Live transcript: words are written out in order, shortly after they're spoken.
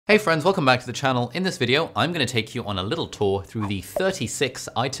Hey friends, welcome back to the channel. In this video, I'm going to take you on a little tour through the 36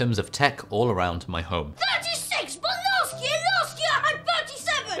 items of tech all around my home. 36, but last year I had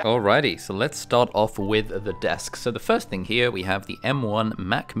 37! Alrighty, so let's start off with the desk. So the first thing here, we have the M1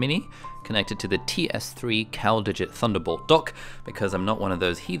 Mac Mini connected to the TS3 CalDigit Thunderbolt dock, because I'm not one of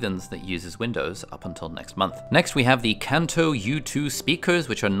those heathens that uses Windows up until next month. Next we have the Kanto U2 speakers,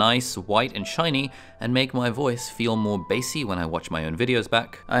 which are nice, white and shiny, and make my voice feel more bassy when I watch my own videos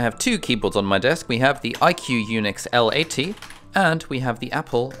back. I have two keyboards on my desk. We have the iQ Unix L80, and we have the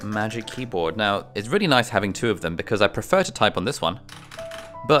Apple Magic Keyboard. Now, it's really nice having two of them because I prefer to type on this one.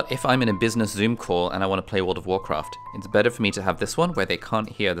 But if I'm in a business Zoom call and I want to play World of Warcraft, it's better for me to have this one where they can't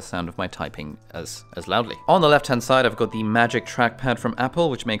hear the sound of my typing as loudly. On the left-hand side, I've got the Magic Trackpad from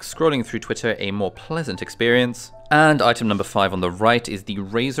Apple, which makes scrolling through Twitter a more pleasant experience. And item number 5 on the right is the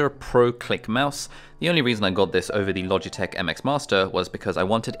Razer Pro Click Mouse. The only reason I got this over the Logitech MX Master was because I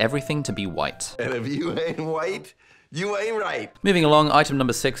wanted everything to be white. And if you ain't white, you ain't right. Moving along, item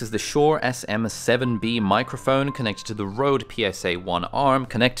number 6 is the Shure SM7B microphone connected to the Rode PSA-1 arm,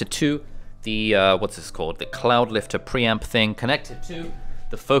 connected to the, what's this called? The Cloud Lifter preamp thing, connected to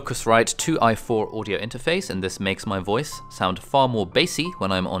the Focusrite 2i4 audio interface, and this makes my voice sound far more bassy when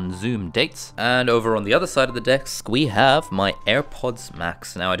I'm on Zoom dates. And over on the other side of the desk, we have my AirPods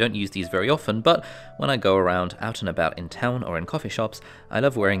Max. Now, I don't use these very often, but when I go around out and about in town or in coffee shops, I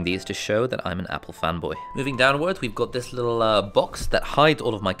love wearing these to show that I'm an Apple fanboy. Moving downwards, we've got this little box that hides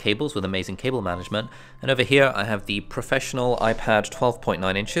all of my cables with amazing cable management. And over here, I have the professional iPad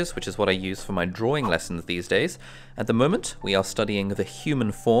 12.9 inches, which is what I use for my drawing lessons these days. At the moment, we are studying the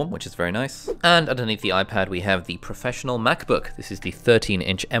human form, which is very nice. And underneath the iPad, we have the professional MacBook. This is the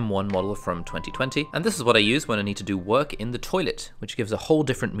 13-inch M1 model from 2020. And this is what I use when I need to do work in the toilet, which gives a whole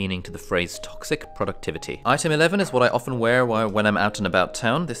different meaning to the phrase toxic productivity. Item 11 is what I often wear when I'm out and about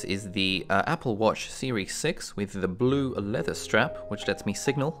town. This is the Apple Watch Series 6 with the blue leather strap, which lets me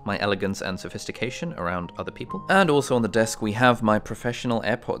signal my elegance and sophistication around other people. And also on the desk, we have my professional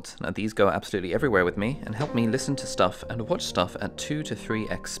AirPods. Now, these go absolutely everywhere with me and help me listen to stuff and watch stuff at 2 to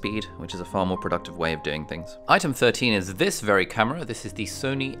 3x speed, which is a far more productive way of doing things. Item 13 is this very camera. This is the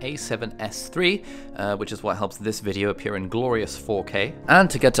Sony a7S III, which is what helps this video appear in glorious 4K. And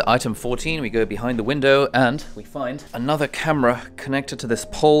to get to item 14, we go behind the window and we find another camera connected to this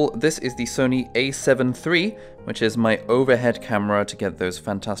pole. This is the Sony a7 III, which is my overhead camera to get those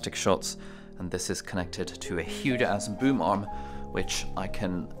fantastic shots. And this is connected to a huge ass boom arm, which I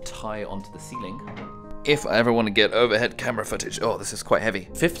can tie onto the ceiling if I ever want to get overhead camera footage. Oh, this is quite heavy.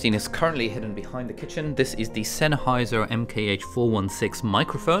 15 is currently hidden behind the kitchen. This is the Sennheiser MKH416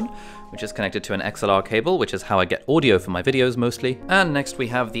 microphone, which is connected to an XLR cable, which is how I get audio for my videos mostly. And next we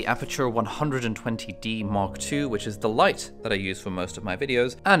have the Aperture 120D Mark II, which is the light that I use for most of my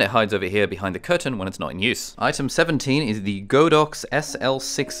videos, and it hides over here behind the curtain when it's not in use. Item 17 is the Godox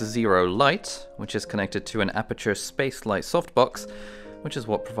SL60 light, which is connected to an Aperture Space Light softbox, which is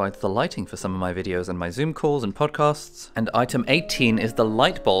what provides the lighting for some of my videos and my Zoom calls and podcasts. And item 18 is the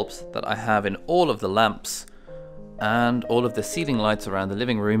light bulbs that I have in all of the lamps and all of the ceiling lights around the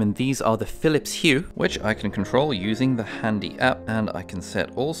living room, and these are the Philips Hue, which I can control using the handy app, and I can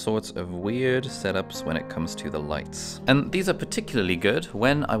set all sorts of weird setups when it comes to the lights. And these are particularly good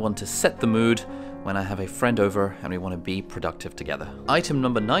when I want to set the mood when I have a friend over and we want to be productive together. Item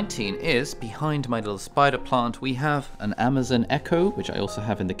number 19 is, behind my little spider plant, we have an Amazon Echo, which I also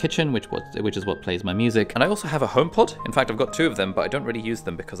have in the kitchen, which is what plays my music. And I also have a HomePod. In fact, I've got two of them, but I don't really use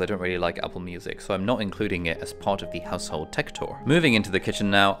them because I don't really like Apple Music, so I'm not including it as part of the household tech tour. Moving into the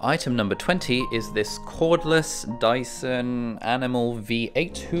kitchen now, item number 20 is this cordless Dyson Animal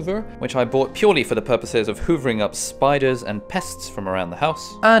V8 Hoover, which I bought purely for the purposes of hoovering up spiders and pests from around the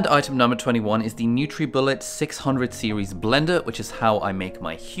house. And item number 21 is the NutriBullet 600 series blender, which is how I make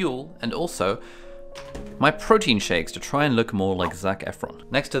my Huel, and also my protein shakes to try and look more like Zac Efron.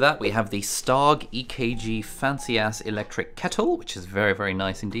 Next to that, we have the Starg EKG fancy ass electric kettle, which is very, very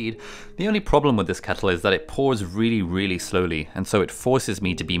nice indeed. The only problem with this kettle is that it pours really, really slowly, and so it forces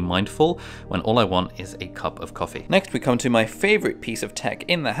me to be mindful when all I want is a cup of coffee. Next, we come to my favorite piece of tech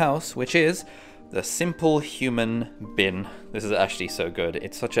in the house, which is the Simple Human bin. This is actually so good.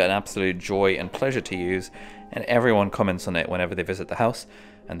 It's such an absolute joy and pleasure to use, and everyone comments on it whenever they visit the house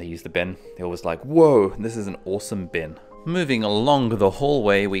and they use the bin. They're always like, whoa, this is an awesome bin. Moving along the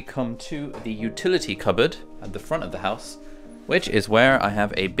hallway, we come to the utility cupboard at the front of the house, which is where I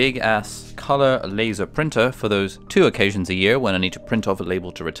have a big ass color laser printer for those 2 occasions a year when I need to print off a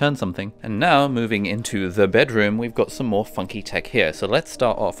label to return something. And now moving into the bedroom, we've got some more funky tech here. So let's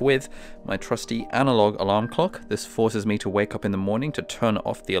start off with my trusty analog alarm clock. This forces me to wake up in the morning to turn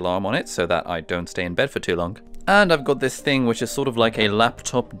off the alarm on it so that I don't stay in bed for too long. And I've got this thing which is sort of like a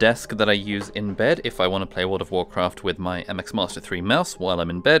laptop desk that I use in bed if I want to play World of Warcraft with my MX Master 3 mouse while I'm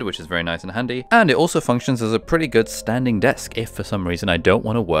in bed, which is very nice and handy. And it also functions as a pretty good standing desk if for some reason I don't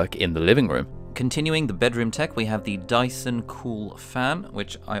want to work in the living room. Continuing the bedroom tech, we have the Dyson Cool Fan,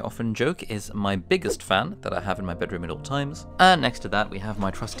 which I often joke is my biggest fan that I have in my bedroom at all times. And next to that, we have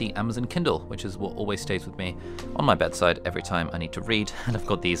my trusty Amazon Kindle, which is what always stays with me on my bedside every time I need to read. And I've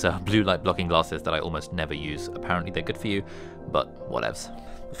got these blue light blocking glasses that I almost never use. Apparently they're good for you, but whatevs.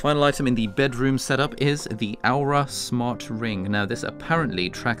 The final item in the bedroom setup is the Aura Smart Ring. Now this apparently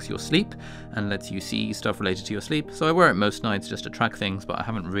tracks your sleep and lets you see stuff related to your sleep. So I wear it most nights just to track things, but I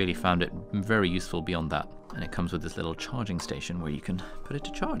haven't really found it very useful beyond that. And it comes with this little charging station where you can put it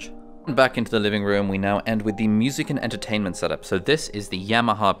to charge. Back into the living room, we now end with the music and entertainment setup. So this is the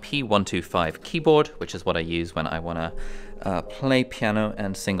Yamaha P125 keyboard, which is what I use when I want to play piano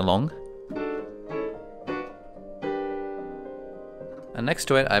and sing along. And next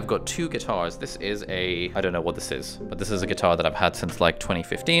to it, I've got 2 guitars. This is I don't know what this is, but this is a guitar that I've had since like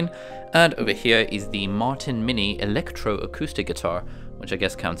 2015. And over here is the Martin Mini electro-acoustic guitar, which I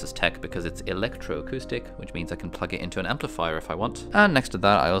guess counts as tech because it's electro-acoustic, which means I can plug it into an amplifier if I want. And next to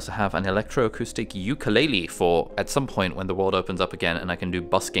that, I also have an electro-acoustic ukulele for at some point when the world opens up again and I can do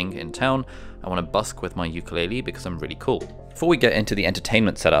busking in town. I want to busk with my ukulele because I'm really cool. Before we get into the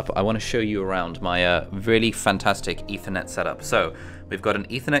entertainment setup, I want to show you around my really fantastic Ethernet setup. So we've got an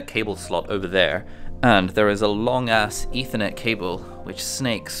Ethernet cable slot over there, and there is a long ass Ethernet cable which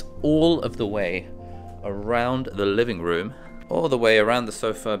snakes all of the way around the living room, all the way around the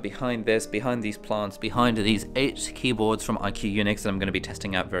sofa, behind this, behind these plants, behind these 8 keyboards from IQ Unix that I'm going to be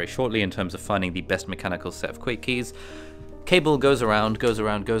testing out very shortly in terms of finding the best mechanical set of Quake keys. Cable goes around, goes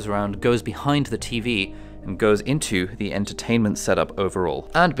around, goes around, goes behind the TV, and goes into the entertainment setup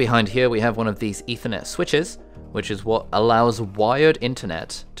overall. And behind here we have one of these Ethernet switches, which is what allows wired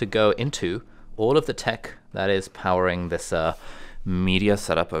internet to go into all of the tech that is powering this media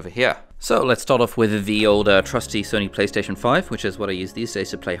setup over here. So let's start off with the old trusty Sony PlayStation 5, which is what I use these days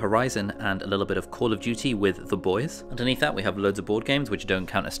to play Horizon and a little bit of Call of Duty with the boys. Underneath that we have loads of board games which don't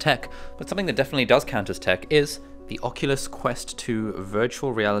count as tech, but something that definitely does count as tech is the Oculus Quest 2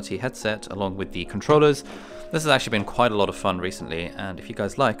 virtual reality headset along with the controllers. This has actually been quite a lot of fun recently, and if you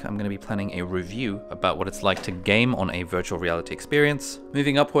guys like, I'm going to be planning a review about what it's like to game on a virtual reality experience.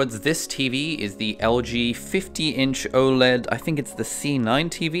 Moving upwards, this TV is the LG 50-inch OLED, I think it's the C9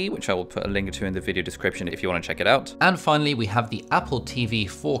 TV, which I will put a link to in the video description if you want to check it out. And finally, we have the Apple TV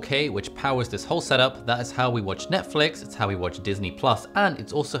 4K, which powers this whole setup. That is how we watch Netflix, it's how we watch Disney+, and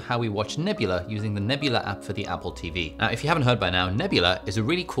it's also how we watch Nebula using the Nebula app for the Apple TV. Now, if you haven't heard by now, Nebula is a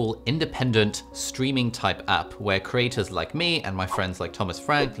really cool independent streaming type app where creators like me and my friends like Thomas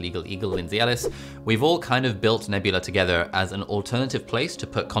Frank, Legal Eagle, Lindsay Ellis, we've all kind of built Nebula together as an alternative place to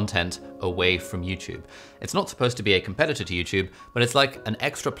put content away from YouTube. It's not supposed to be a competitor to YouTube, but it's like an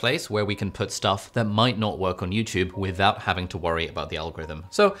extra place where we can put stuff that might not work on YouTube without having to worry about the algorithm.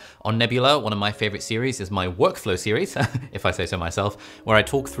 So on Nebula, one of my favorite series is my workflow series, if I say so myself, where I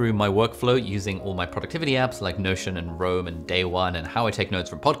talk through my workflow using all my productivity apps like Notion and Roam and Day One, and how I take notes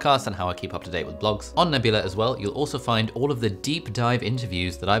from podcasts and how I keep up to date with blogs. On Nebula as well, you'll also find all of the deep dive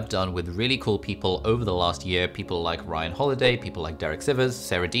interviews that I've done with really cool people over the last year, people like Ryan Holiday, people like Derek Sivers,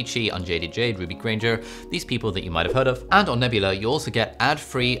 Sarah Dietschy, Unjaded Jade, Ruby Granger, these people that you might have heard of. And on Nebula, you also get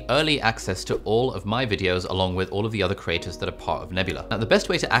ad-free early access to all of my videos along with all of the other creators that are part of Nebula. Now, the best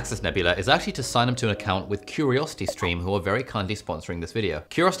way to access Nebula is actually to sign up to an account with CuriosityStream, who are very kindly sponsoring this video.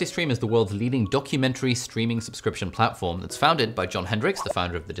 CuriosityStream is the world's leading documentary streaming subscription platform that's founded by John Hendricks, the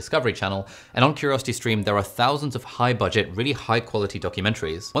founder of the Discovery Channel. And on CuriosityStream, there are thousands of high-budget, really high-quality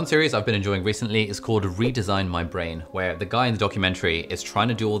documentaries. One series I've been enjoying recently is called Redesign My Brain, where the guy in the documentary is trying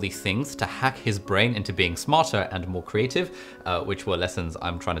to do all these things to hack his brain into being smarter and more creative, which were lessons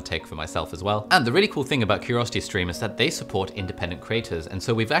I'm trying to take for myself as well. And the really cool thing about CuriosityStream is that they support independent creators, and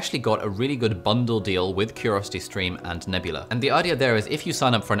so we've actually got a really good bundle deal with CuriosityStream and Nebula. And the idea there is if you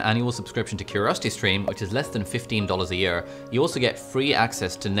sign up for an annual subscription to CuriosityStream, which is less than $15 a year, you also get free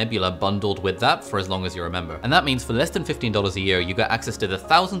access to Nebula bundled with that for as long as you're a remember. And that means for less than $15 a year, you get access to the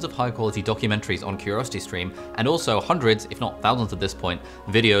thousands of high quality documentaries on CuriosityStream, and also hundreds, if not thousands at this point,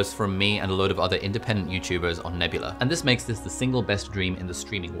 videos from me and a load of other independent YouTubers on Nebula. And this makes this the single best dream in the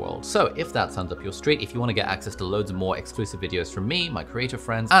streaming world. So if that sounds up your street, if you want to get access to loads of more exclusive videos from me, my creator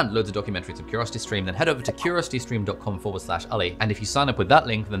friends, and loads of documentaries on CuriosityStream, then head over to curiositystream.com/Ali. And if you sign up with that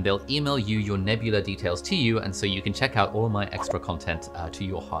link, then they'll email you your Nebula details to you, and so you can check out all of my extra content to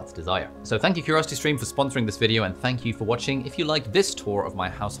your heart's desire. So thank you CuriosityStream for sponsoring this video, and thank you for watching. If you liked this tour of my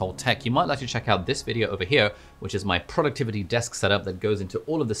household tech, you might like to check out this video over here, which is my productivity desk setup that goes into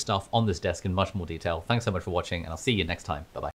all of the stuff on this desk in much more detail. Thanks so much for watching, and I'll see you next time. Bye-bye.